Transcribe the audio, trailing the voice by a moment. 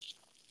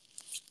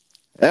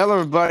Hello,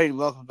 everybody.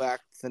 Welcome back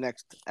to the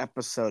next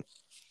episode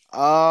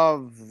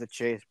of the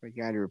Chase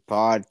McAndrew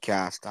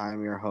podcast.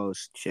 I'm your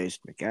host, Chase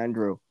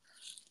McAndrew.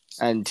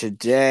 And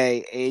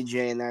today,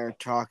 AJ and I are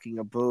talking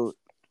about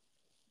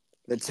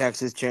the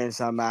Texas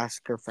Chainsaw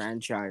Massacre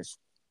franchise.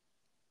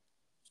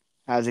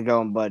 How's it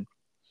going, bud?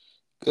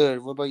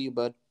 Good. What about you,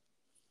 bud?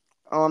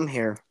 Oh, I'm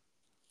here.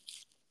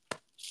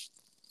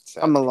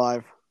 Sad. I'm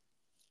alive.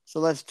 So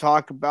let's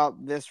talk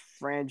about this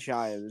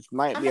franchise. This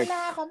might I'm be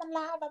alive.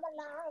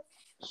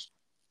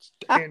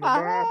 Staying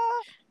alive.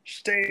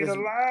 Staying This-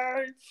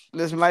 alive.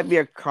 this might be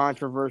a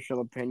controversial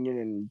opinion,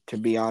 and to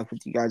be honest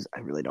with you guys, I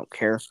really don't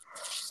care.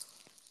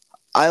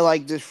 I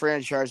like this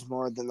franchise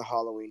more than the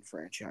Halloween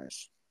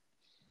franchise.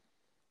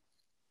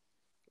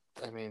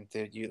 I mean,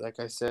 dude, like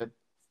I said,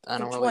 I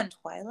don't Which really. one,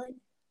 Twilight?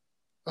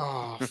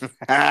 Oh, Fuck.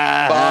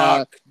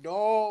 fuck.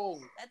 No.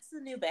 That's the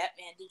new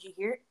Batman. Did you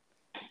hear it?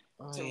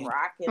 It's I-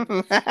 rocking.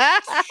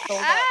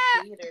 Sold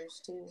out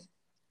theaters too.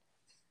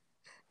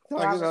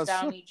 Robert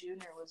Downey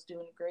Jr. was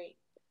doing great.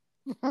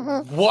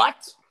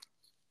 What?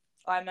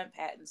 Oh, I meant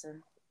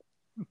Pattinson.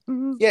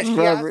 Yeah, she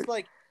Robert-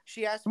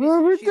 asked me.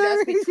 Robert She's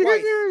asked me Downey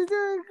twice. Jr. is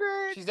doing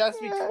great. She's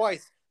asked me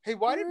twice. Hey,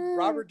 why did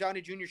Robert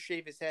Downey Jr.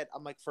 shave his head?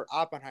 I'm like, for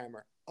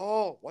Oppenheimer.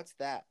 Oh, what's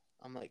that?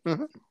 I'm like,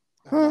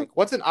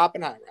 what's an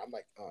Oppenheimer? I'm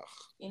like, ugh.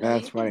 You know,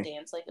 That's you funny. can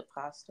dance like a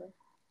pasta.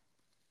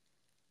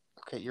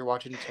 Okay, you're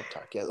watching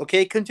TikTok. Yeah.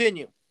 Okay,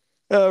 continue.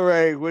 All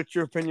right, what's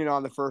your opinion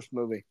on the first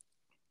movie?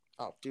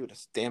 Oh, dude,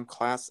 it's a damn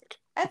classic.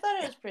 I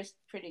thought it was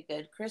pretty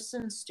good.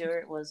 Kristen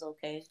Stewart was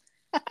okay.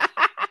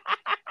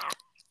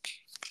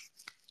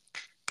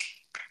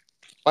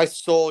 My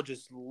soul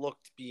just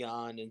looked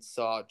beyond and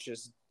saw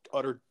just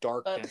utter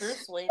But darkness.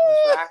 Bruce Wayne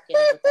was rocking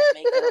it with that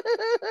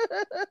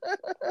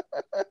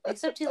makeup.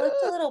 Except he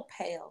looked a little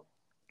pale.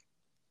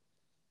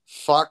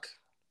 Fuck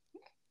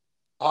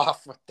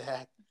off with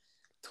that.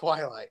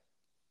 Twilight.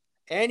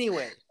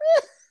 Anyway.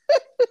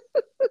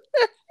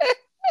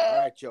 All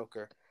right,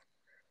 Joker.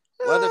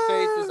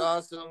 Leatherface is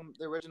awesome.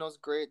 The original's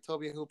great.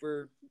 Toby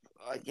Hooper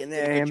did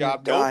a good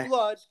job. No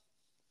blood.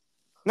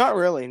 Not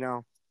really,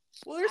 no.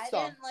 Well, there's I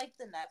some. didn't like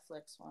the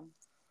Netflix one.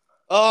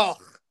 Oh.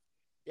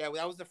 Yeah,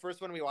 that was the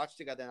first one we watched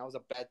together, and that was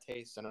a bad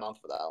taste in a month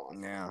for that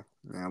one. Yeah,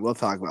 we'll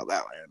talk about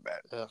that one in a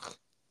bit. Ugh.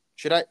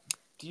 Should I?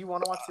 Do you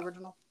want to watch the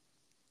original?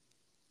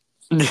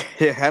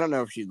 Yeah, I don't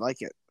know if she'd like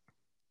it.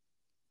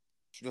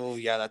 Oh,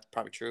 yeah, that's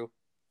probably true.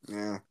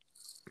 Yeah.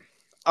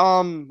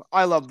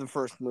 I love the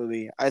first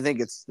movie. I think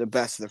it's the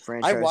best of the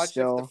franchise. I watched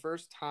it still. for the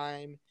first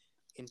time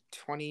in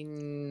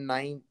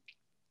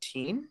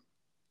 2019.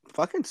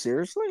 Fucking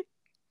seriously,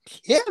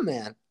 Yeah,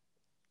 man.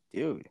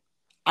 dude.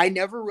 I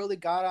never really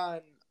got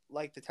on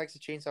like the Texas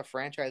Chainsaw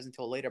franchise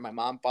until later. My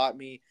mom bought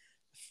me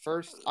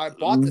first. I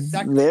bought the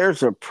second.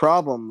 There's a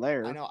problem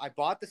there. I know. I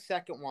bought the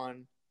second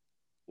one,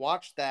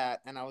 watched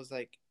that, and I was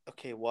like,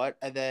 okay, what?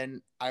 And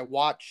then I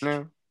watched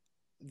No.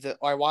 the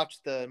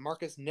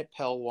Marcus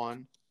Nippel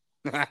one,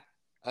 and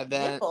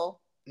then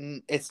Nipple.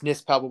 it's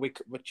Nispel, but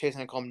with Chase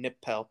and I call him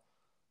Nippel.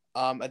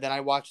 And then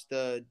I watched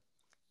the.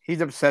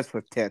 He's obsessed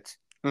with tits.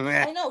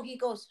 I know. He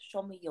goes,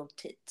 "Show me your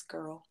tits,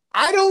 girl."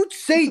 I don't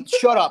say.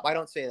 Shut up! I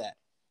don't say that.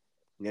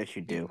 Yes,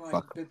 you do. Like,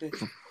 Fuck, baby.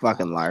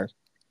 fucking liar.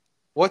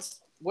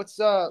 What's Let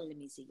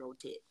me see your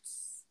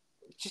tits.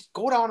 Just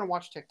go down and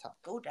watch TikTok.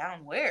 Go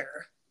down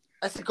where?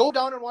 I said go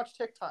down and watch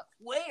TikTok.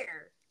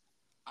 Where?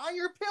 On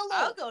your pillow.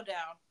 I'll go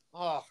down.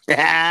 Oh.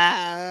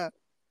 Yeah.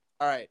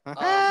 All right.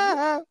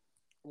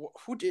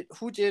 Who did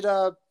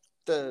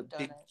the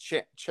big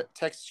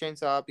Texas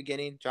Chainsaw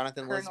beginning?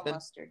 Jonathan Colonel Lisbon.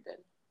 Mustard did.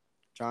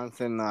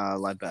 Jonathan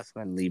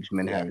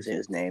Liebsman Yeah. has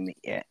his name.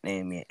 Yeah,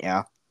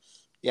 yeah.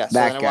 Yeah. So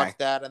That then I guy. watched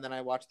that, and then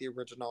I watched the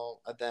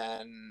original, and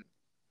then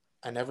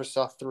I never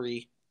saw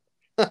 3.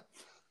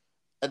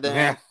 And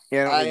then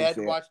Yeah. I had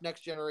to watch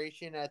Next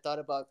Generation, and I thought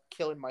about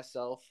killing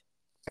myself.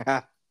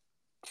 it.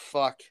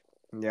 Fuck.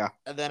 Yeah.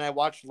 And then I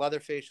watched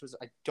Leatherface.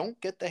 I don't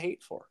get the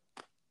hate for.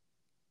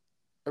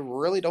 I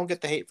really don't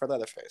get the hate for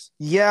Leatherface.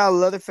 Yeah,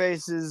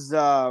 Leatherface is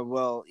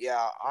well,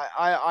 yeah.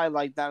 I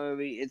like that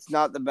movie. It's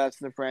not the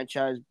best in the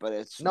franchise, but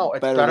it's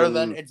better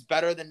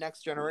than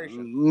Next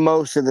Generation.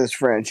 most of this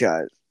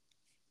franchise.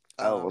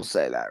 I will Um,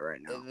 say that right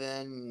now. And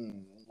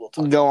then we'll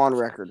talk. Go about on Netflix.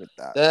 record with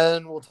that.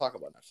 Then we'll talk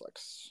about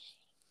Netflix.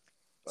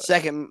 But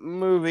Second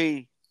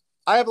movie,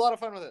 I have a lot of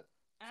fun with it.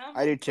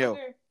 I do too.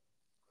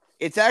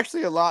 It's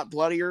actually a lot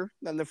bloodier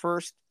than the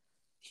first,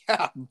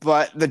 Yeah,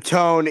 but the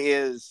tone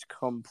is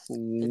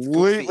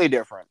completely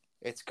different.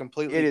 it's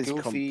completely It is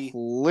goofy.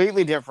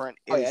 completely different.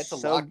 Oh, yeah, is it's a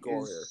so, lot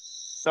gorier. is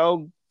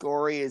so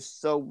gory, is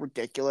so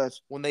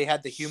ridiculous. When they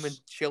had the human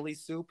chili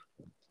soup.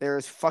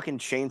 There's fucking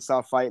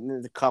chainsaw fighting.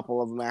 There's a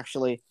couple of them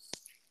actually.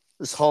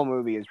 This whole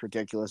movie is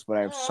ridiculous, but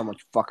I have so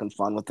much fucking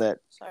fun with it.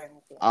 Sorry.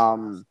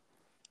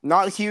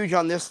 Not huge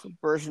on this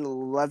version of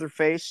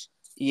Leatherface.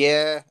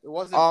 Yeah, it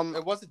wasn't.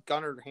 It wasn't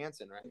Gunnar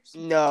Hansen, right?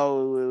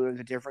 No, it was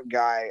a different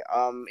guy.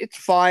 It's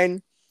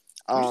fine.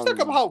 Can we just talk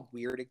about how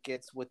weird it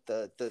gets with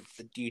the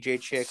DJ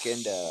chick and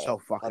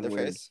so fucking weird.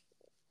 Leatherface?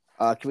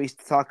 Can we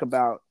talk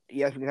about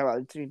yes, we can talk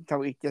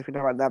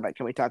about that, but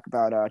can we talk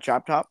about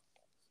Chop Top?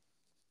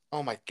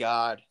 Oh my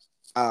God.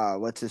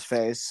 What's his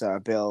face?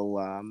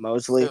 Bill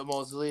Moseley. Bill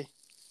Moseley.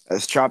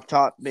 As Chop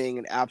Top being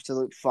an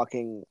absolute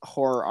fucking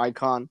horror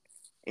icon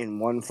in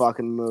one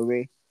fucking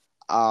movie.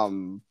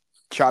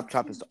 Chop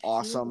Top is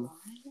awesome.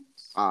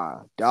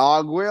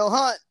 Dog will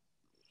hunt.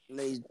 And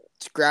he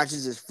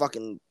scratches his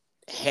fucking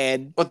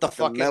head With the with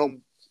a metal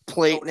fucking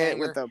plate coat in it hanger.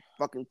 with the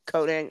fucking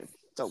coat hanger.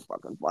 So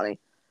fucking funny.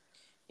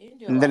 You can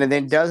do a And lot then of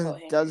things with a coat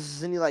hanger.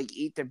 doesn't he like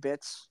eat their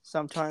bits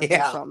sometimes or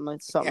Yeah. something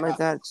like Yeah.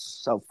 that?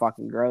 It's so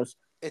fucking gross.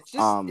 It's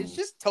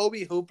just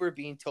Toby Hooper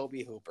being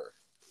Toby Hooper.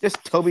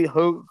 Just Toby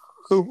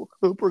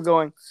Hooper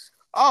going,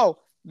 oh,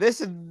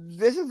 this is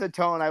the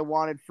tone I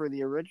wanted for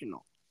the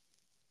original.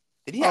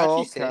 Did he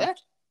actually say okay. that?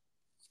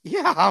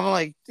 Yeah, I'm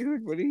like,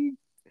 dude, are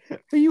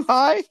you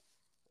high?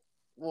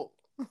 Well,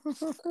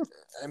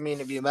 I mean,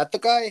 have you met the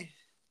guy?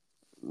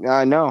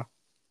 No.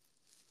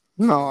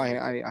 No,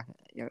 I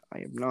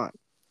am not.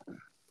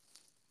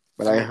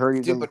 But I heard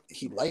he dude, but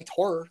he liked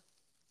horror.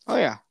 Oh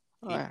yeah.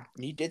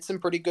 He did some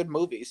pretty good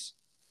movies.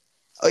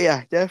 Oh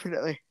yeah,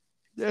 definitely.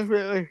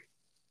 But,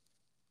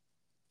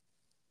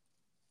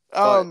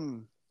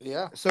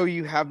 yeah. So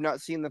you have not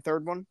seen the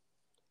third one?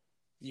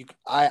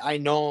 I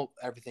know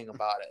everything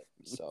about it,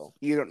 so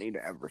you don't need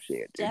to ever see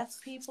it, dude. Deaf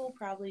people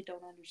probably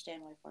don't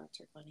understand why farts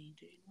are funny.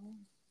 Do you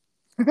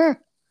know?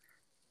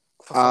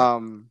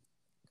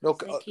 No,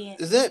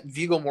 is it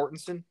Viggo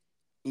Mortensen?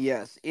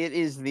 Yes, it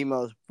is the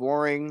most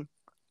boring,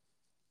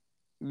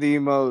 the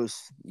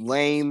most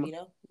lame,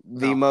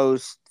 the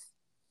most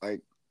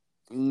like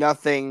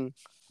nothing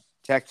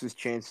Texas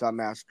Chainsaw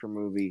Massacre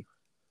movie.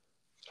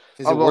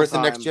 Is it worse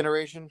than Next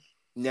Generation?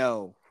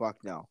 No,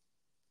 fuck no.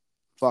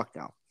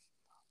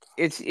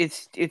 It's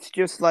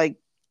just like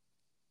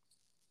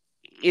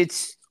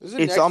it's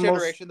Next almost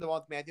Generation the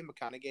one with Matthew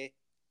McConaughey?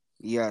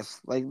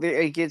 Yes, like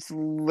it gets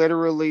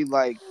literally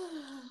like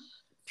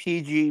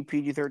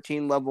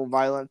PG-13 level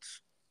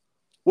violence.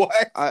 What?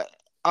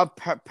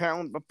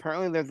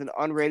 Apparently there's an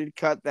unrated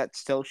cut that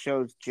still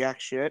shows jack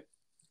shit,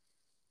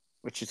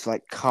 which is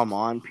like, come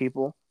on,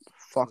 people, what the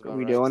fuck are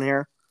we doing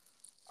here?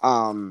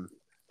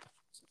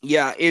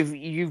 Yeah, if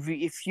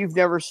you've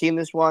never seen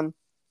this one,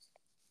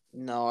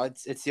 no,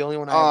 it's the only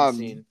one I haven't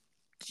seen.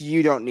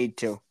 You don't need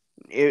to.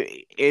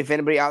 If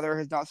anybody out there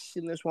has not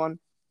seen this one,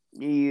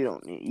 you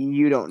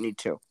don't need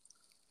to.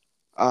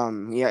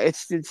 Yeah,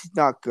 it's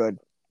not good.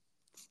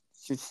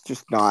 It's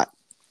just not.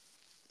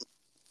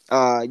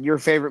 Your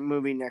favorite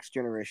movie, Next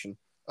Generation?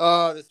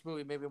 This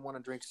movie made me want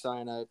to drink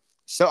cyanide.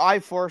 So I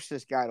forced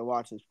this guy to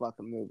watch this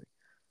fucking movie.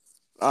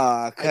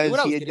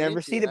 Because he had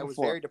never seen it before. I was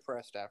very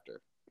depressed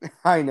after.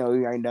 I know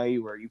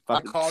you were. You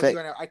fucking.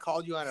 I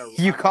called you on a.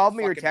 You called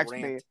me or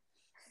texted me.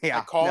 Yeah,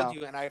 I called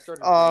you and I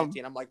started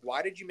ranting. I'm like,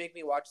 why did you make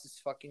me watch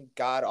this fucking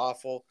god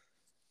awful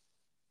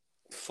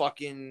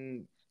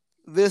fucking.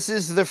 This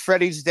is the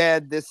Freddy's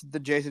Dead. This is the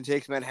Jason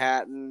Takes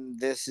Manhattan.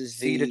 This is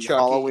the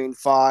Halloween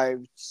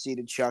 5. Seed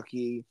of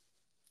Chucky.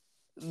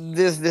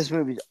 This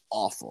movie's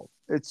awful.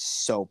 It's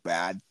so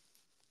bad.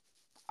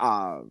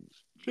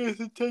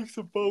 Jason takes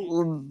a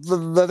boat.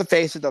 The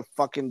face of the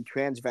fucking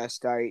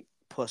transvestite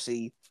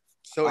pussy.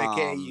 So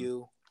AKA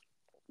you.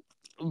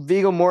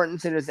 Viggo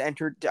Mortensen is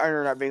entered.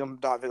 Or not Viggo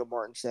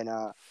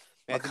Mortensen.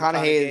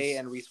 McConaughey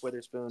and Reese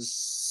Witherspoon.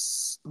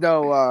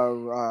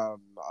 No,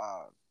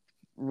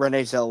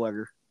 Renee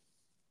Zellweger.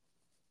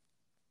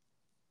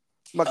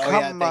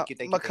 Thank you.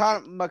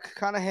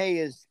 McConaughey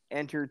is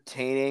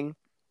entertaining.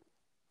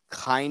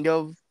 Kind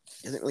of.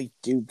 Doesn't really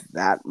do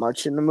that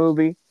much in the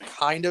movie.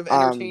 Kind of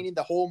entertaining.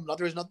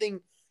 There's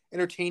nothing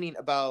entertaining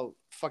about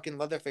fucking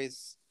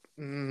Leatherface.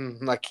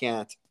 I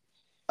can't.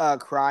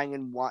 Crying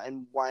and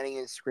whining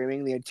and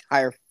screaming the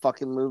entire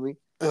fucking movie.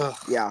 Ugh.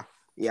 Yeah.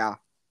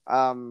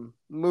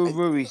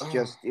 Movie's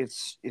just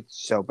it's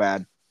so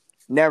bad.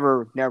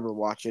 Never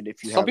watch it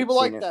if you. Some people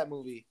like it. That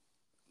movie.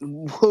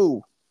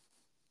 Who?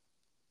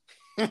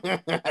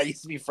 I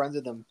used to be friends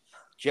with them.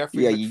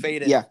 Jeffrey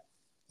McFadden.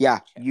 Yeah.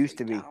 Used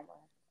to be.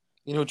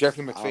 You know who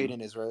Jeffrey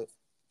McFadden is, right?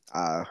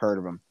 Heard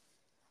of him.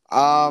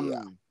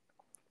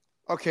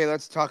 Okay,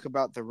 let's talk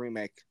about the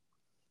remake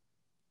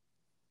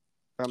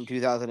from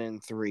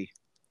 2003.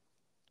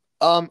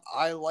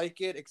 I like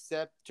it,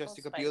 except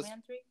Jessica Biel's.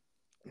 Spider-Man 3?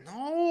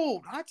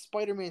 No, not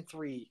Spider-Man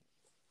 3.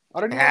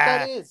 I don't know what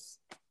that is.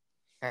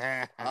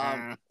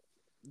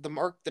 The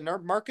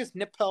Marcus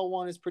Nippel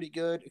one is pretty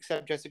good,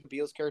 except Jessica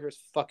Biel's character is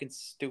fucking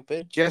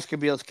stupid. Jessica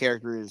Biel's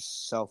character is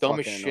so dumb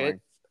fucking as shit.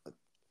 Annoying.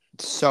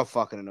 So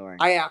fucking annoying.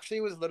 I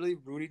actually was literally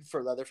rooting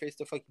for Leatherface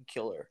to fucking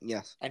kill her.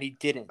 Yes, and he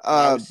didn't.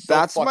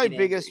 That's my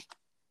biggest.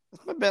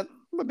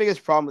 My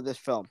biggest problem with this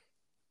film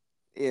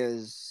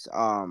is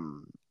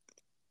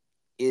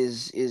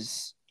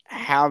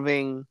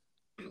having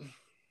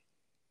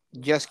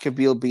Jessica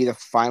Biel be the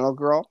final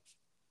girl.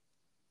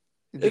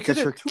 Because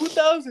it's a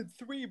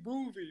 2003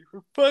 movie,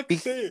 for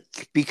fuck's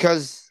sake.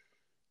 Because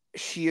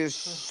she is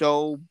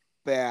so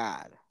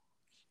bad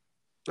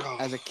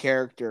as a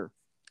character.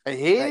 I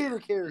hate her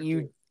character.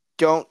 You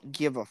don't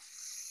give a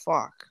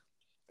fuck.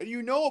 And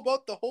you know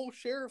about the whole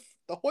sheriff,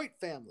 the Hoyt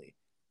family.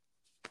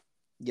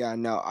 Yeah,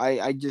 no,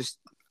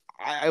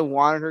 I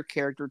wanted her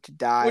character to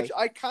die. Which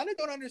I kind of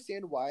don't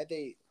understand why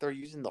they're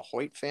using the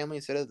Hoyt family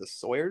instead of the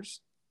Sawyers.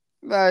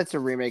 But it's a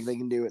remake; they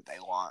can do what they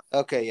want.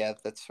 Okay, yeah,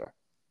 that's fair.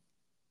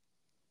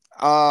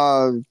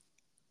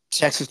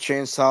 Texas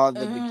Chainsaw: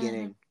 The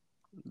Beginning,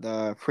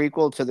 the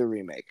prequel to the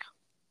remake.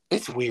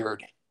 It's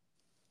weird.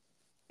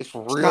 It's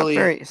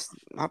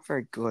not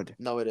very good.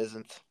 No, it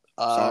isn't.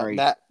 Sorry.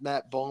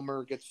 Matt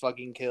Bomer gets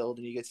fucking killed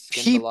and he gets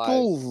skinned People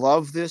alive.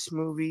 love this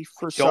movie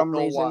for Don't some know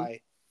reason. why.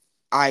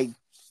 I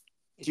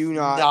do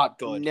not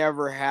good.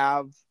 Never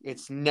have.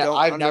 I've never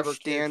cared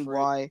understand for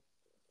why. it.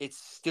 It's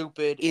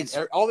stupid. It's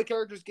all the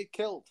characters get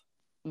killed.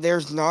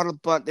 There's not a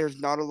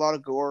lot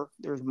of gore.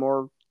 There's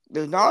more.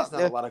 There's not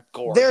a lot of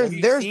gore. Have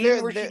you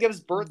seen where she gives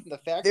birth in the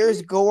factory?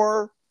 There's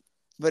gore,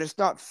 but it's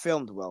not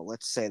filmed well.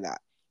 Let's say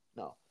that.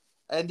 No,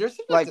 and there's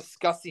some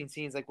disgusting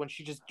scenes, like when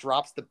she just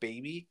drops the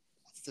baby.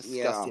 It's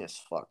disgusting as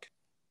fuck.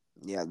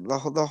 Yeah,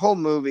 the whole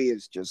movie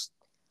is just.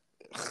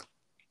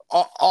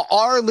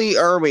 R. Lee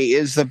Ermey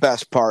is the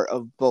best part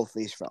of both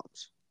these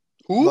films.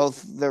 Who?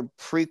 Both the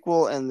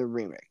prequel and the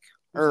remake,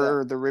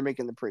 or the remake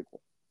and the prequel.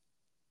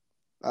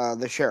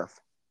 The sheriff.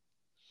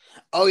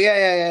 Oh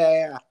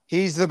yeah.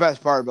 He's the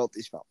best part about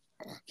these films.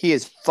 He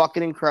is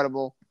fucking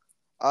incredible.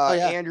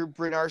 Andrew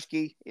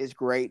Bryniarski is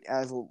great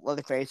as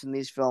Leatherface in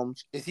these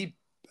films.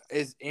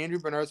 Is Andrew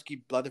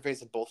Bryniarski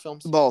Leatherface in both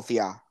films? Both,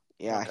 yeah.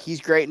 Okay. He's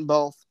great in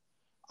both.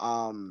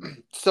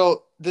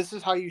 So this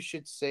is how you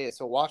should say it.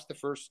 So watch the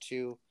first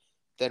two,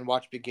 then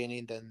watch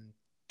Beginning, then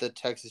the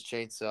Texas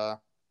Chainsaw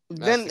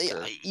Massacre.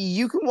 Then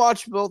you can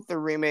watch both the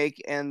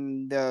remake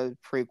and the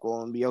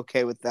prequel and be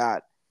okay with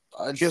that.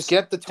 Just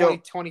get the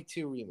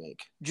 2022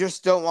 remake.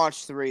 Just don't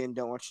watch 3 and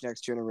don't watch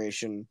Next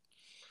Generation.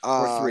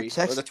 Or 3 or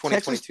the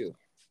 2022.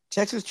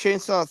 Texas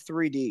Chainsaw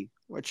 3D.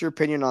 What's your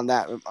opinion on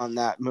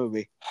that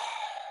movie?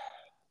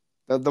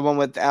 The one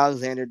with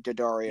Alexander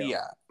Daddario.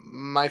 Yeah,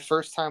 my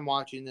first time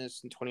watching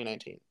this in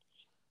 2019.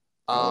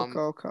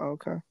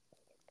 Okay.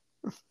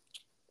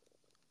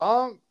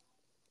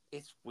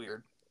 It's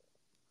weird.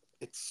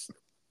 It's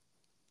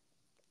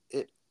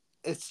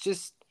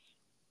just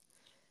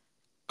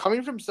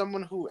coming from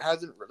someone who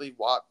hasn't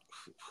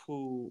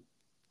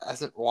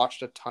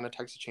watched a ton of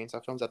Texas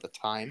Chainsaw films at the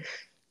time.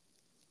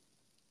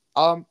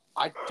 I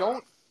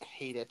don't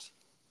hate it.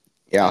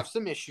 Yeah. I have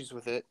some issues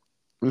with it,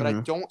 but I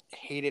don't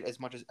hate it as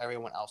much as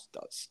everyone else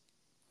does.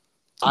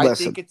 I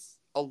think it's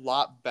a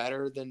lot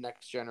better than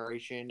Next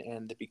Generation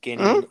and The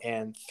Beginning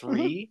and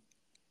 3.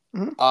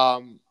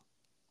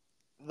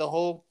 The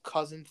whole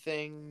cousin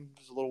thing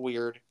was a little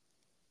weird.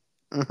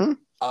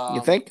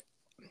 You think?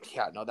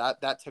 Yeah, no,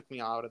 that took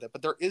me out of it.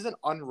 But there is an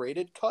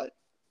unrated cut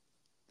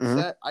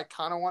that I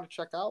kind of want to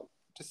check out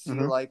to see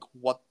like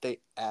what they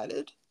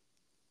added.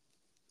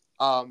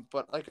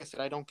 But like I said,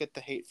 I don't get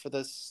the hate for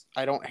this.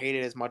 I don't hate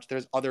it as much.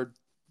 There's other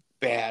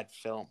bad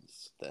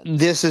films.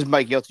 This is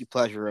my guilty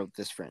pleasure of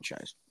this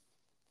franchise.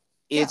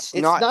 It's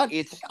not.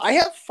 I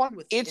have fun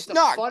with it. It's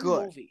not a fun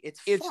good. Movie.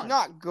 It's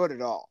not good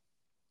at all.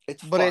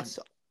 It's but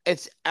fun.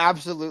 It's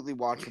absolutely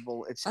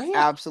watchable. It's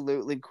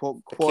absolutely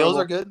quotable. The kills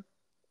are good.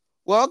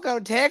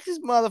 Welcome to Texas,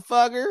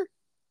 motherfucker.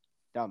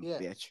 Dumb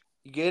bitch.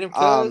 You get him,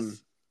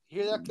 cuz.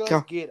 You hear that,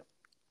 cuz? Get him.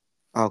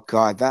 Oh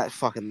God, that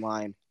fucking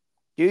line.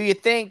 Do you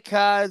think,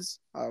 cuz?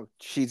 Oh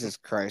Jesus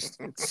Christ!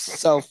 It's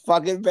so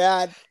fucking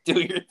bad. Do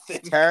your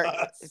thing,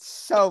 It's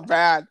so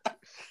bad.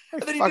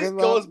 And then he just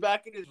goes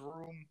back in his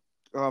room.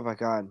 Oh my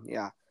God,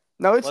 yeah.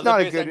 No, it's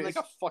not a good. It's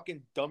like a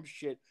fucking dumb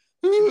shit.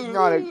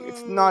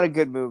 It's not a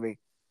good movie.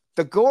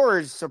 The gore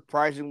is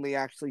surprisingly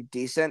actually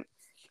decent.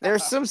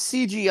 There's some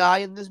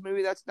CGI in this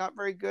movie that's not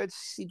very good.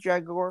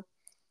 CGI gore.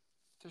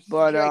 There's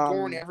CGI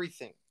gore in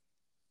everything.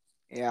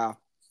 Yeah.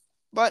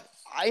 But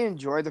I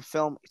enjoy the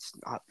film. It's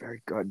not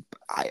very good.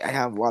 But I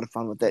have a lot of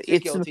fun with it.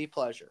 It's a guilty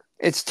pleasure.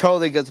 It's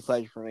totally guilty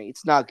pleasure for me.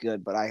 It's not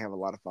good, but I have a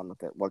lot of fun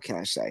with it. What can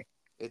I say?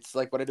 It's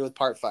like what I do with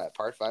Part 5.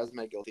 Part 5 is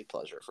my guilty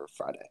pleasure for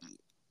Friday.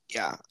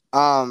 Yeah.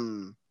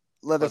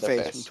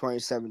 Leatherface from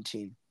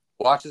 2017.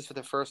 Watched this for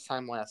the first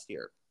time last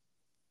year.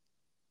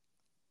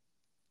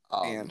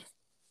 And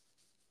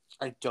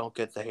I don't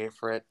get the hate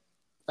for it.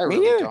 I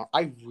really don't.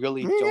 I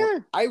really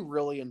don't. I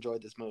really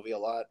enjoyed this movie a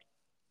lot.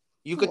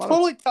 You could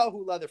totally tell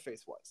who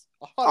Leatherface was.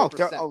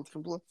 100%. Oh,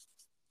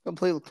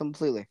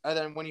 completely. And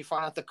then when you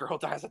find out the girl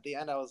dies at the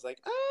end, I was like,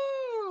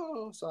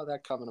 oh, saw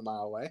that coming a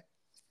mile away.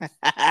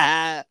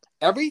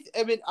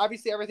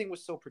 Obviously everything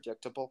was so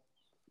predictable.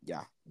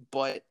 Yeah.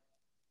 But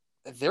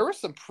there was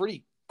some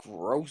pretty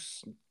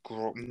gross,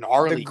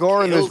 gnarly The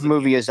gore in this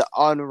movie is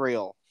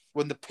unreal.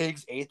 When the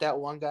pigs ate that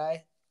one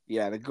guy.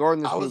 Yeah, the gore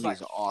in this movie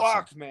is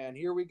awesome. Fuck, man,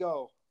 here we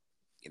go.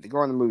 Yeah, the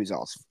gore in the movie is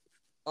awesome.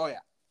 Oh yeah.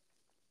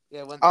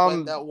 Yeah, when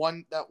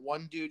that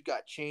one dude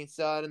got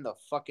chainsawed in the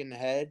fucking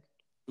head.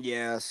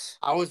 Yes.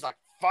 I was like,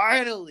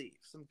 finally,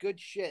 some good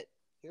shit.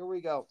 Here we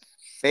go.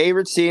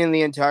 Favorite scene in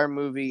the entire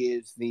movie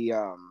is the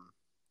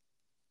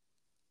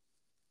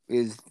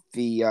when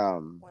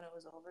it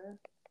was over.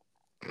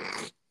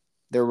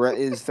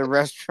 Is the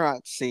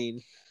restaurant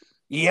scene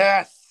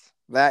Yes.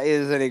 That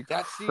is an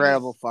That scene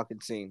incredible is,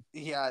 fucking scene.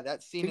 yeah,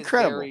 that scene is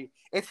Incredible. very.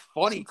 It's It's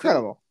funny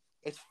incredible.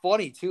 too. It's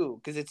funny too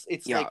because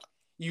it's Yeah.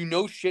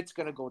 like shit's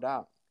gonna go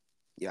down.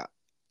 Yeah.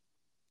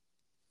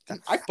 I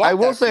I bought will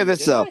that for say you, this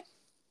didn't though. I?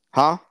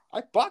 Huh?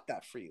 I bought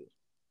that for you.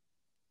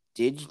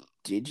 Did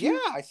Yeah,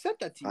 you? I sent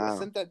that to you. I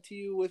sent that to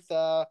you with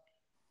I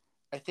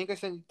think I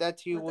sent that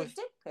to you with a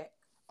dick pic.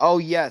 Oh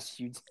yes,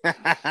 you.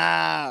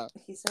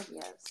 He said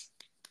yes.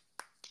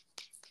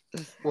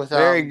 with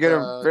Very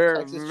good. the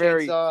Texas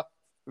Chainsaw,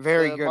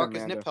 very the good, Marcus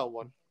Amanda. Nippel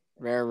one.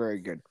 Very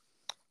good.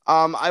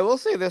 I will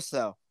say this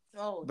though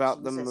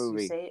about the Jesus, you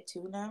movie. say it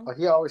too now? Oh,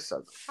 he always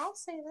says. I'll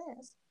say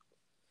this.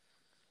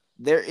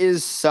 There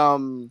is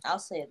some. I'll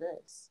say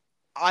this.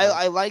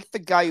 I like the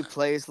guy who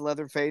plays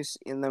Leatherface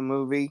in the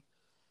movie.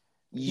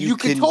 You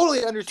can can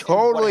totally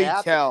understand what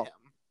happened tell. to him.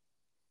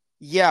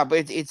 Yeah,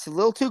 but it's a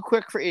little too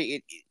quick for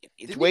it.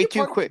 It's Didn't way he get too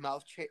part quick.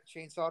 Of his mouth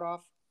chainsawed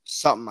off.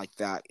 Something like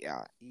that.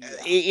 Yeah. Yeah.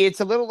 It's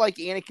a little like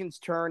Anakin's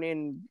turn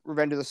in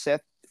Revenge of the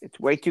Sith. It's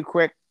way too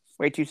quick,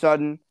 way too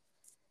sudden,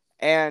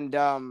 and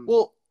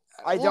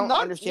I don't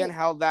understand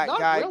how that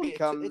guy really.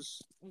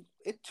 becomes.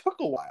 It took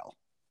a while.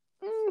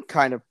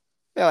 Kind of.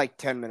 They're like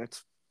 10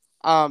 minutes.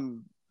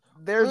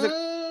 There's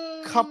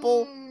a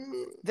couple.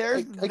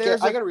 I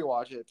gotta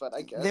rewatch it, but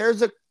I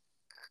guess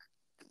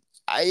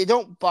I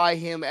don't buy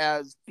him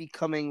as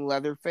becoming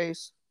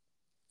Leatherface.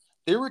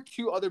 There were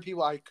two other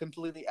people I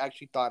completely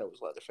actually thought it was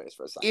Leatherface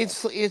for a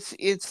second.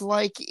 It's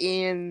like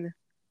in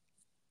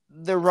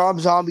the Rob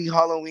Zombie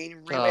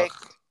Halloween remake.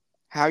 Ugh.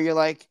 How you're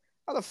like,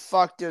 how the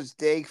fuck does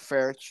Dave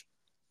Fairch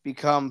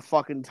become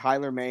fucking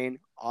Tyler Mane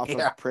off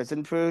of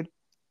prison food?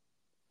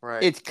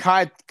 Right. It's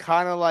kind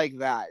of like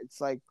that. It's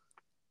like,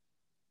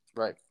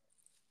 right.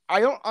 I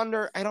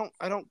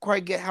don't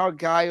quite get how a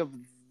guy of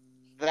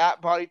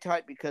that body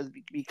type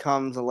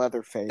becomes a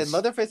Leatherface. And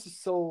Leatherface is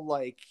so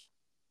like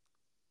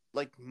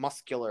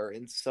muscular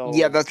and so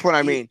yeah, that's what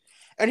I mean.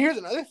 And here's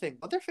another thing: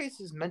 Leatherface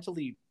is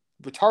mentally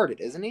retarded,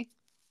 isn't he?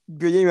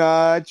 Pretty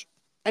much.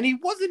 And he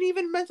wasn't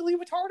even mentally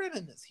retarded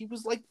in this. He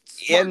was like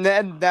smart. And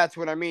then that's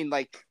what I mean.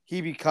 Like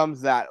he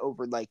becomes that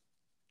over like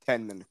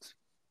 10 minutes.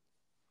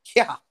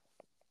 Yeah.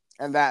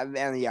 And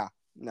yeah.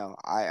 No,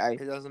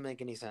 it doesn't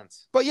make any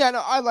sense. But yeah,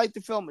 no, I like the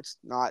film. It's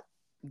not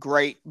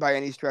great by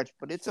any stretch,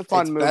 but it's a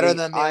fun movie. Better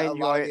than a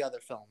lot of the other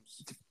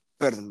films. It's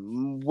better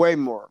than way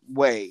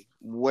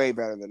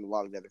better than a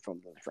lot of the other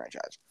films in the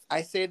franchise.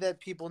 I say that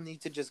people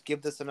need to just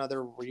give this another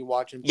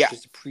rewatch and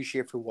just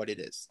appreciate for what it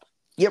is.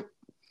 Yep.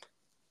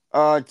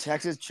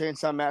 Texas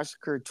Chainsaw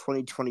Massacre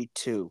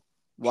 2022.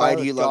 Why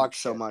do you love it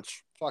so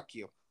much? Fuck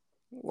you.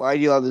 Why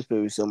do you love this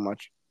movie so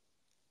much?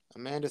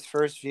 Amanda's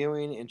first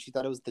viewing, and she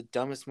thought it was the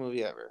dumbest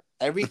movie ever.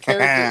 Every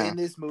character in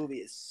this movie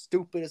is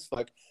stupid as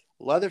fuck.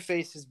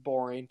 Leatherface is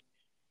boring.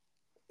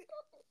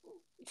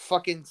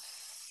 Fucking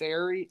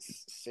Sari.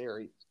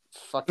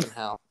 Fucking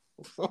hell.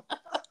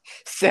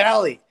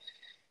 Sally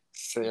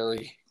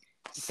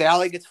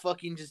gets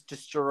fucking just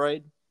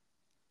destroyed.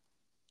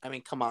 I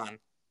mean, come on.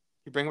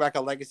 You bring back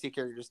a legacy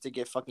character just to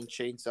get fucking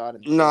chainsawed.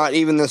 And not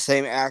even the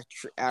same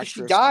actress.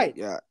 She died.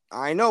 Yeah,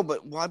 I know,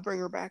 but why bring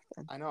her back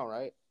then? I know,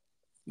 right?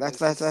 That's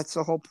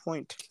the whole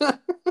point.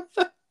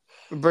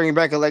 Bringing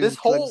back a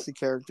legacy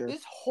character.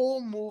 This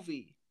whole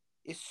movie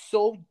is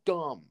so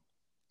dumb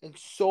and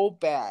so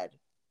bad.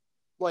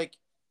 Like,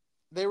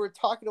 they were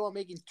talking about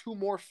making 2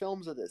 more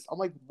films of this. I'm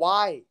like,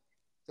 why?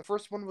 The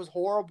first one was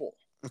horrible.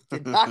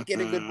 Did not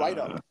get a good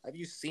write-up. Have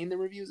you seen the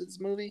reviews of this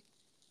movie?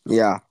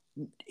 Yeah.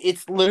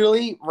 It's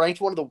literally ranked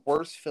one of the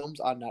worst films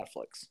on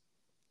Netflix.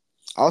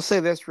 I'll say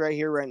this right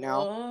here, right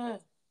now.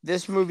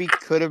 This movie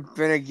could have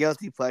been a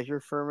guilty pleasure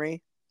for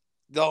me.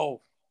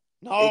 No.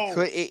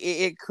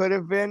 It could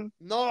have been.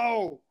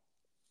 No.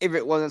 If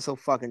it wasn't so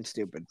fucking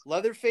stupid.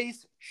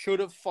 Leatherface should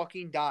have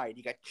fucking died.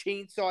 He got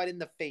chainsawed in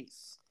the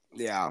face.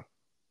 Yeah.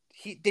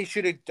 They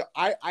should have.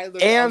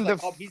 And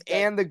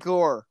the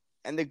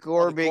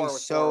gore being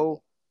so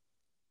horrible.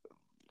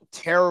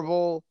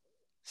 Terrible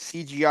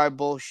CGI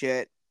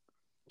bullshit.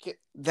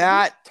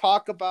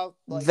 Talk about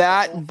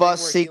that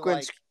bus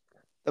sequence.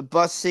 The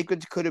bus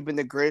sequence could have been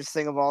the greatest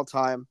thing of all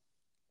time,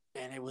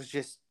 and it was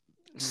just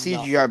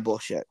CGI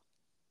bullshit.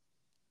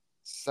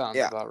 Sounds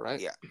about right.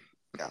 Yeah.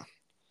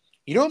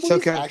 You know what movie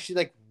is actually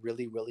like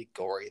really, really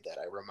gory that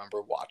I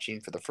remember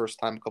watching for the first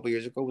time a couple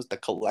years ago was The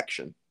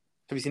Collection.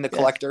 Have you seen The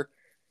Collector?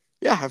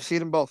 Yeah, I've seen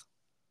them both.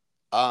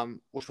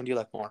 Which one do you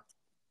like more?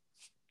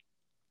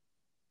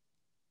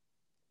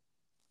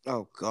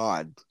 Oh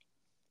God.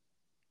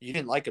 You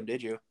didn't like them,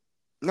 did you?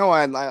 No,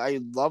 I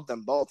love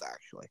them both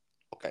actually.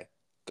 Okay,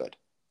 good.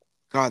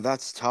 God,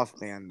 that's tough,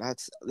 man.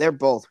 They're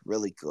both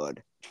really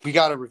good. We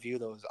gotta review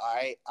those.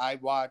 I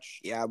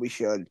watched. Yeah, we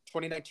should.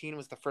 2019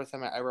 was the first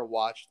time I ever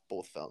watched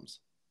both films.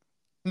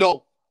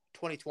 No,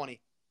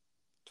 2020.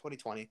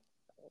 2020.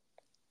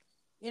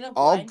 You know,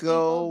 blind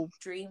people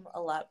dream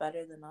a lot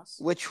better than us.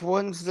 Which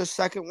one's the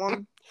second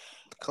one?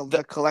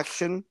 The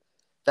Collection.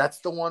 That's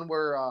the one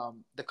where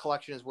The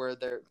Collection is where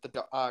the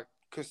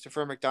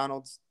Christopher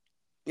McDonald's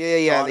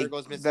daughter The,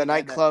 goes missing. the And then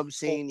nightclub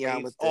scene, Hope yeah,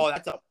 waves. with the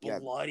That's a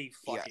bloody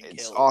fucking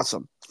it's kill.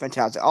 awesome. It's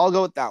fantastic. I'll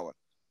go with that one.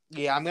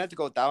 Yeah, I'm gonna have to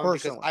go with that one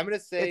because Personally. I'm gonna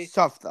say It's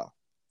tough though.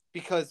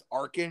 because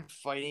Arkin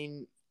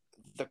fighting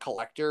the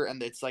Collector,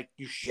 and it's like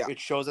it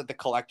shows that the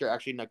Collector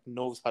actually like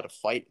knows how to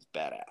fight is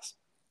badass.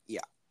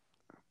 Yeah.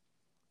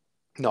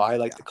 No, I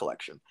like the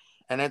Collection,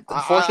 and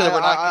unfortunately,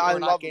 we're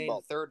not getting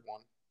the third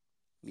one.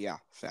 Yeah,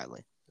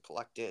 sadly, the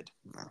Collected.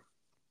 No.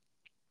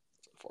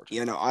 Unfortunately.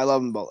 Yeah, no, I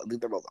love them both. I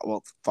think they're both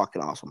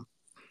fucking awesome.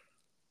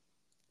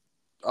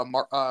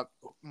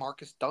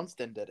 Marcus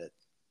Dunstan did it.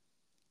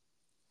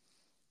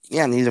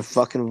 Yeah, and he's a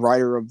fucking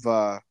writer of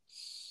a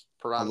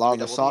lot of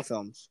the Saw D?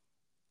 films.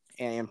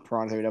 And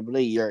Piranha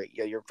 3 your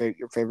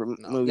favorite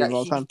movie of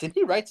all time. Didn't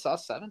he write Saw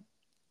 7?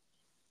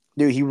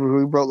 Dude, he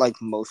wrote like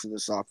most of the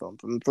Saw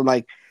films. From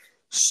like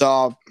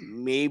Saw,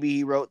 maybe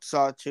he wrote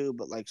Saw 2,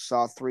 but like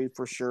Saw 3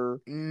 for sure.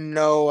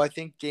 No, I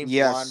think James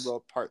Wan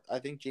wrote part. I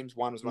think James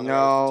Wan was one of the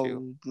writers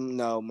too.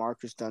 No,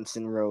 Marcus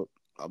Dunstan wrote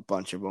a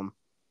bunch of them.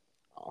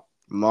 Oh.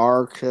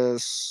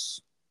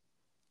 Marcus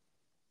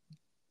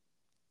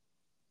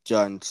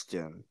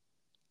Dunstan.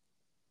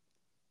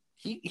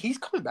 He's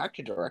coming back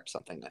to direct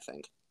something, I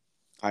think.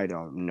 I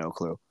don't, no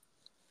clue.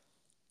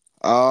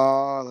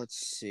 Let's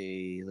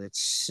see.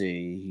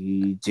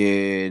 He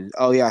did.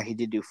 Oh yeah, he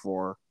did do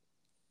 4.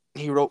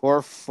 He wrote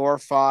 4,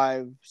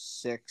 5,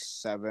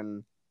 6,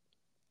 7.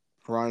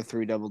 Piranha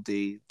 3 Double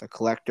D, The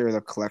Collector,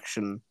 The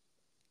Collection.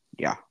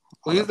 Yeah.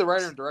 Well, he's the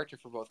writer and director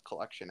for both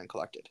Collection and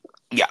Collected.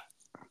 Yeah.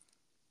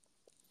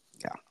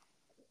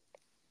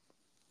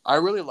 I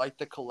really like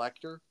The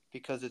Collector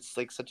because it's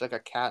like such like a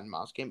cat and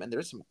mouse game, and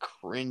there's some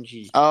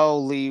cringy. Oh,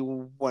 Lee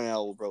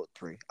Winnell wrote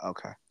 3.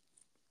 Okay.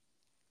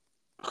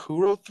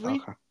 Who wrote 3?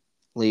 Okay.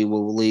 Lee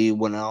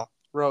Winnell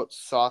wrote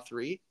Saw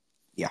 3.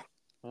 Yeah.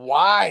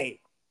 Why?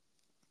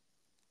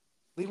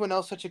 Lee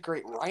Winnell's such a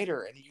great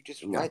writer, and you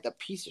just write the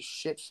piece of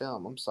shit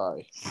film. I'm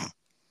sorry. I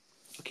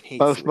fucking hate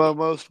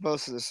most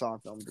of the Saw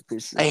films are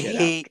pieces of shit. I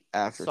hate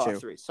after Saw 2.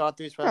 3. Saw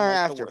 3 is probably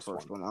after the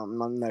first one. I'm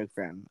not a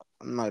fan.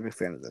 I'm not a big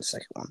fan of the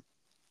second one.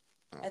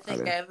 I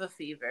think I have a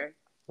fever.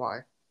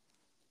 Why?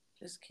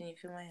 Just can you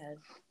feel my head?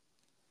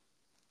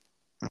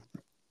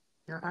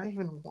 You're not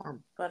even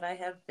warm. But I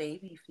have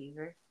baby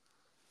fever.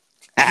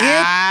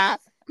 Yes,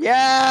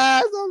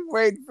 I'm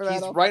waiting for that.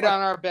 He's right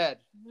on our bed.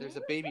 There's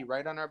a baby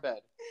right on our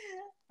bed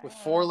with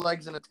 4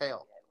 legs and a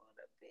tail. I want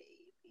a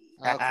baby.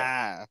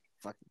 Okay.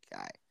 Fucking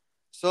guy.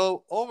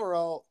 So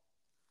overall,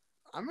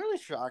 I'm really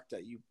shocked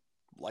that you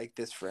like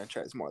this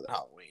franchise more than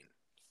Halloween.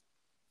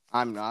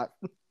 I'm not.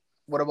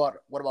 What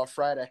about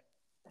Friday?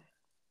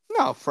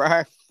 No,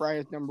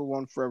 Friday's number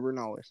 1 forever and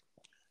always.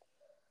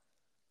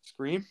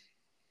 Scream?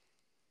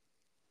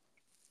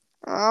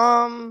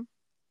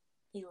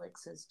 He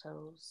licks his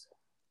toes.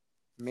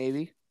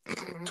 Maybe.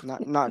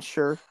 Not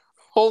sure.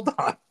 Hold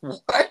on.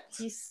 What?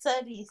 He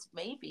said he's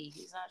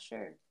not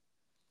sure.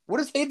 What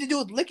does it have to do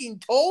with licking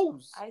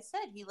toes? I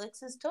said he licks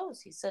his toes.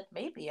 He said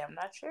maybe. I'm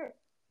not sure.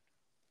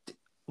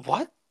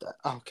 What?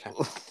 Okay.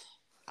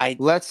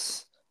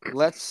 Let's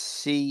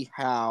see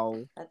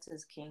how. That's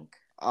his kink.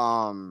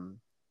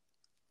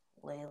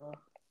 Layla.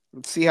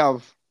 Let's see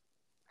how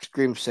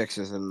Scream 6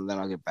 is, and then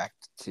I'll get back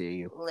to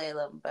you.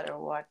 Layla, better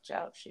watch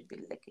out. She'd be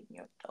licking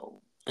your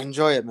toe.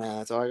 Enjoy it, man.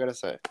 That's all I gotta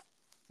say.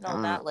 No,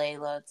 not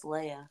Layla. It's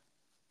Leia.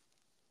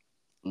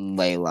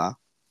 Layla.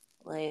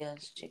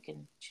 Leia's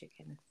chicken.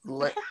 Chicken.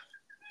 Bark.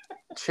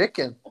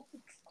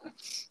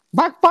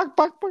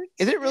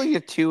 Is it really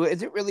a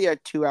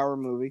 2-hour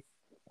movie?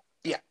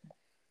 Yeah.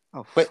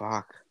 Oh, but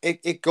fuck.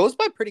 It goes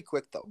by pretty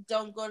quick, though.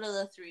 Don't go to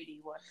the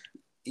 3D one.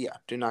 Yeah,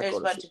 do not There's go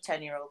to a bunch of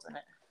 10-year-olds in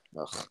it.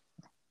 Ugh.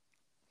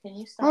 Can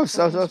you stop? Oh,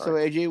 so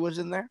AJ was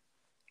in there?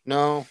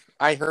 No,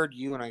 I heard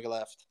you when I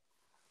left.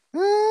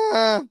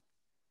 Hey,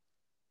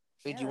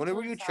 do you want to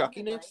review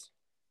Chucky next?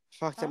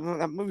 Fuck, that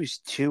movie's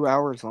 2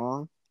 hours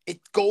long. It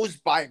goes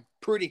by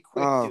pretty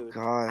quick, dude. Oh,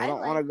 God. I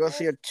don't want to go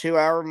see a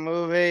 2-hour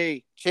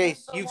movie.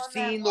 Chase, you've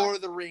seen Lord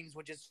of the Rings,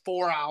 which is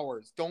 4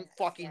 hours. Don't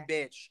fucking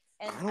bitch.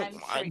 And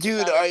I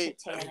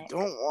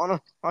don't want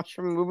to watch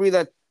a movie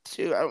I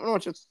don't want to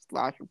watch a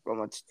slasher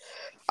film.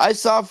 I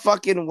saw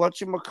fucking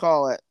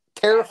whatchamacallit.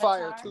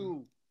 Terrifier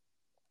 2.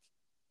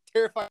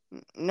 Terrifier.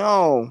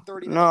 No.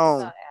 30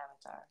 Avatar.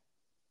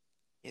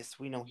 Yes,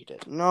 we know he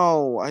did.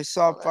 No, I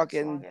saw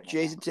fucking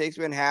Jason Takes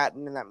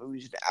Manhattan, and that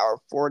movie's an hour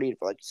 40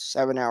 for like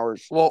 7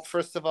 hours. Well,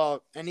 first of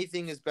all,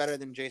 anything is better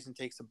than Jason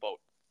Takes a Boat.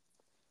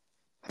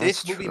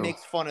 This movie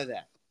makes fun of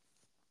that.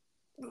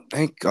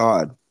 Thank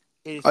God.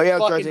 It is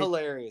fucking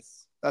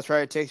hilarious. That's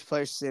right. It takes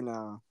place in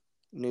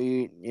New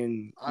York.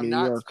 I'm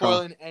not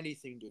spoiling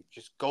anything, dude.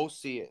 Just go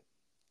see it.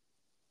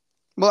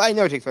 Well, I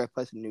know it takes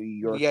place in New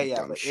York.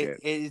 Yeah, but it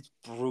is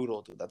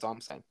brutal, dude. That's all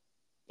I'm saying.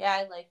 Yeah,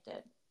 I liked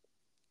it.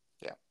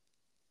 Yeah.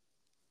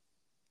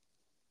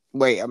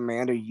 Wait,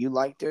 Amanda, you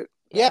liked it?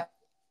 Yeah.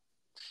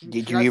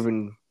 Did you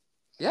even?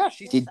 Yeah,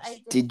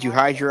 Did you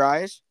hide your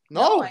eyes?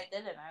 No, I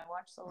didn't. I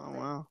watched the whole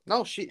thing. Wow.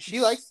 No, she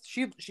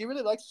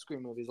really likes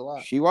Scream movies a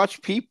lot. She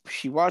watched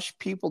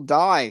people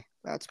die.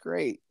 That's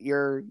great.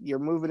 You're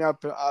moving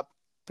up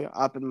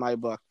up in my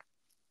book.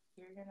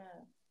 You're gonna.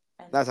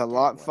 That's a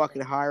lot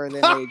fucking higher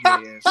than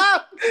AJ is.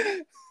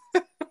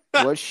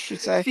 What'd she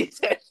say? She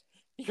said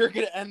you're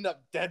gonna end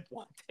up dead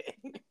one day.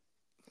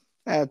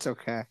 That's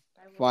okay.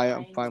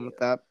 I'm fine with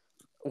that.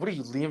 What are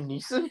you, Liam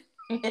Neeson?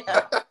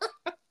 Yeah.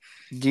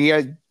 Do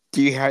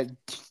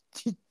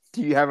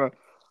you have a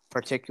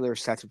particular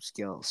set of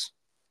skills?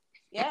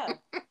 Yeah.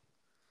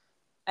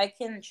 I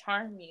can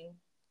charm you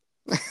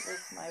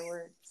with my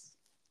words.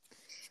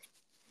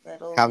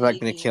 How's that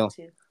gonna kill?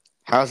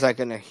 How's that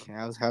going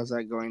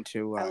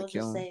to I will kill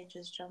just him? say,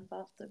 just jump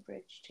off the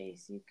bridge,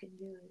 Chase. You can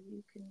do it.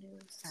 You can do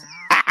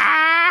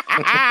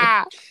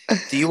it.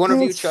 Do you want to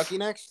review Chucky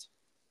next?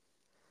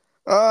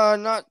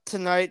 Not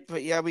tonight,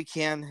 but yeah, we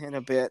can in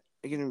a bit.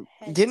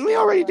 Didn't we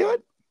already do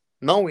it?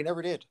 No, we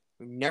never did.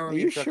 We never Are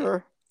reviewed you Chucky.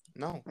 sure?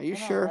 No. Are you I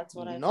know, sure? that's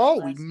what I No, thought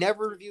we last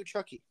never time. reviewed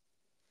Chucky.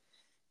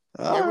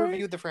 All Never right.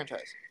 reviewed the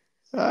franchise.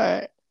 All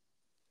right.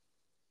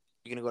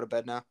 You gonna go to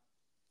bed now?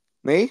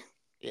 Me?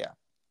 Yeah.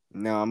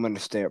 No, I'm gonna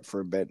stay up for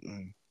a bit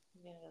and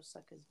I'm gonna go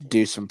suck his dick.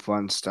 do some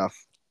fun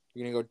stuff.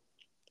 You gonna go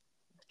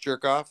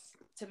jerk off?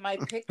 To my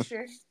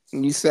picture.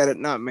 You said it,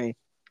 not me.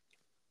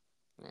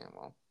 Yeah,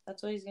 well,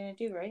 That's what he's gonna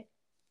do, right?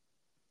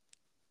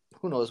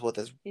 who knows what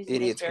this He's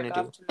idiot's gonna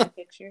gonna jerk do? off to my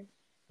picture.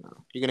 No.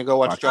 You gonna go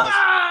watch Fuck. Jaws?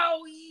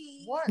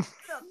 Owie! What?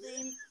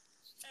 Nothing.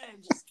 I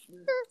just.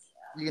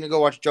 You gonna go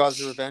watch Jaws: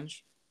 The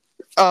Revenge?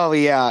 Oh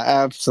yeah,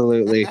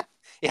 absolutely.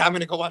 Yeah, I'm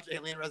gonna go watch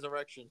Alien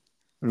Resurrection.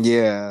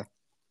 Yeah.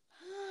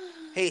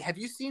 Hey, have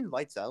you seen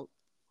Lights Out?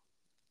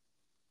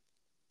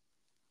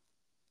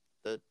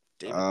 The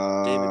David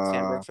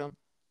Sandberg film?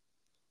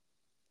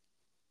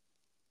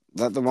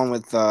 That the one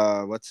with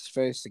what's his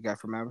face? The guy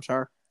from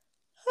Avatar?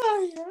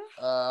 Oh yeah.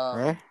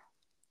 Right?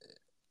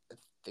 I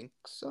think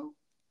so.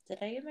 Did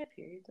I get my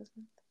period this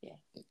month? Yeah.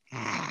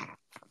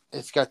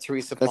 It's got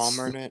Teresa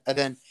Palmer in it, and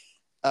then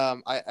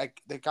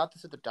they got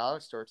this at the dollar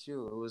store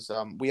too. It was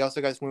we also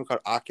got this movie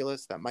called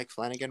Oculus that Mike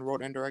Flanagan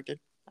wrote and directed.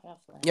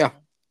 Yeah.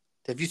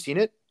 Have you seen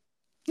it?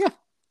 Yeah.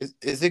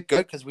 Is it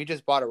good? Because we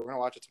just bought it. We're gonna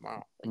watch it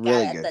tomorrow.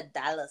 Really at good. the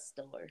dollar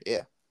store.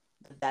 Yeah.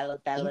 The dollar.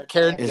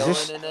 Karen Is Gillan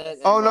this- in it.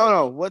 Oh and,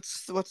 no.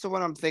 What's the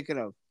one I'm thinking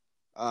of?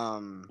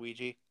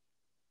 Ouija.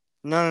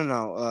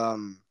 No.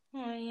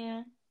 Oh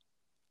yeah.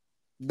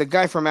 The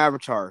guy from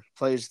Avatar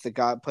plays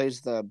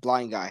the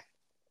blind guy.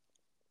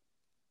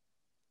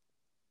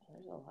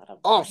 There's a lot of.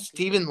 Oh, blind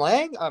Stephen people.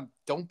 Lang.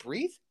 Don't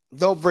breathe.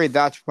 Don't breathe.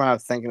 That's what I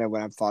was thinking of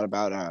when I thought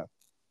about. I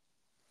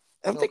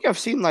don't think I've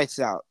seen Lights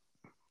Out.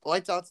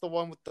 Lights Out's the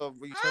one with the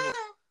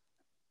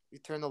you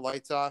turn the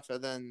lights off,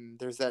 and then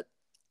there's that.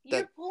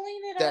 You're pulling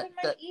it out of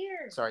my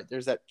ear. Sorry,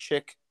 there's that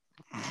chick.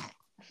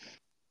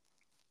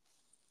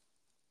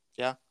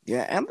 Yeah.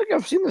 Yeah, I don't think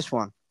I've seen this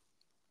one.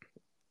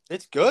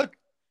 It's good.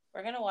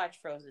 We're gonna watch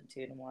Frozen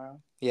 2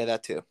 tomorrow. Yeah,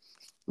 that too.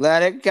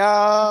 Let it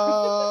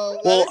go.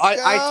 Well,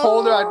 I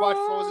told her I'd watch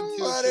Frozen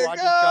 2 Let to it watch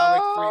John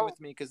Wick 3 go. with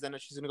me, because then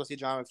she's gonna go see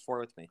John Wick 4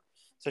 with me.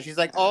 So she's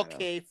like,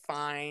 okay,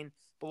 fine,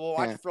 but we'll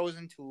watch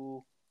Frozen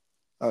 2.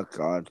 Oh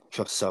God, I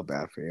feel so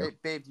bad for you. Hey,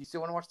 babe, do you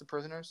still want to watch The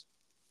Prisoners?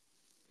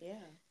 Yeah.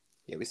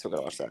 Yeah, we still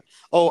gotta watch that.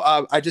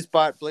 Oh, I just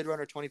bought Blade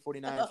Runner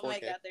 2049 Oh 4K. my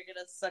God, they're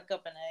gonna suck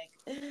up an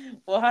egg.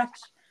 Watch.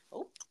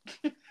 Oh.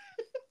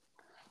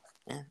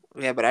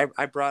 Yeah, but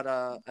I bought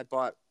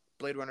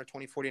Blade Runner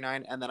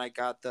 2049, and then I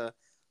got the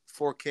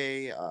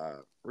 4K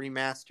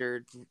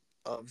remastered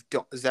of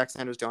Zack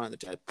Snyder's Dawn of the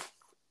Dead.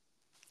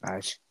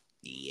 Nice.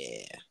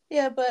 Yeah.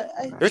 Yeah, but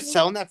They're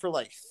selling that for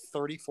like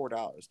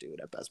 $34,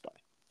 dude, at Best Buy.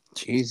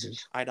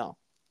 Jesus. I know.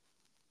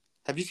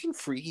 Have you seen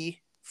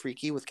Freaky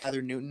with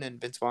Heather Newton and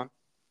Vince Vaughn?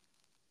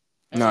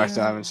 No, I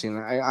still haven't seen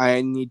that.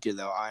 I need to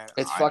though.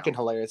 It's fucking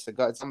hilarious.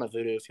 It's on my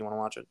video if you want to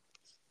watch it.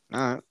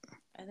 All right.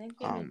 I think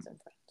you need some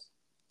friends.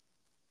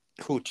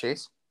 Who,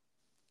 Chase?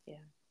 Yeah.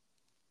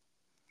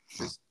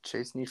 Does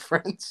Chase need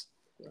friends?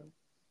 Yeah.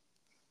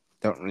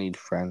 Don't need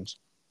friends.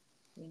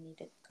 We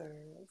need a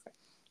girlfriend.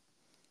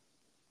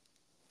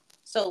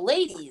 So,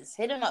 ladies,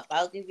 hit him up.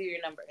 I'll give you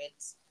your number.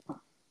 It's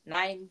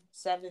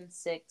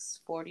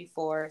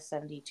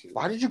 976-4472.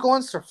 Why did you go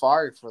on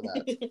Safari for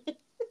that?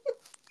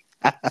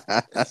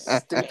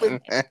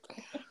 Stupid.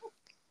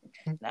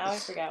 Now I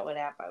forgot what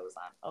app I was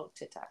on. Oh,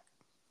 TikTok.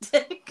 I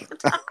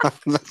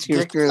thought you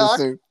were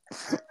going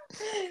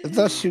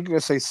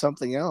to say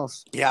something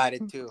else. Yeah, I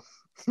did too.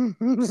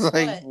 It's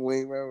like,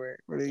 What? wait.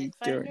 What are you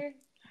doing?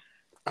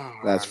 Oh,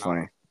 That's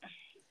funny.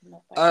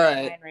 Nope, All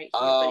right. Right here,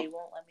 but he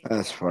won't let me.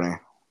 That's funny.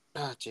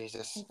 Oh,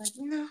 Jesus. He's like,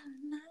 no.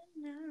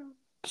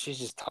 She's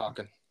just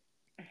talking.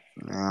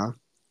 Yeah.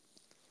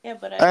 Yeah,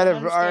 but I All don't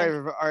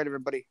understand. right,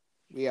 everybody.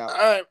 We out. All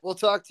right. We'll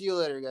talk to you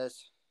later,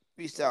 guys.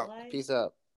 Peace out. Why? Peace out.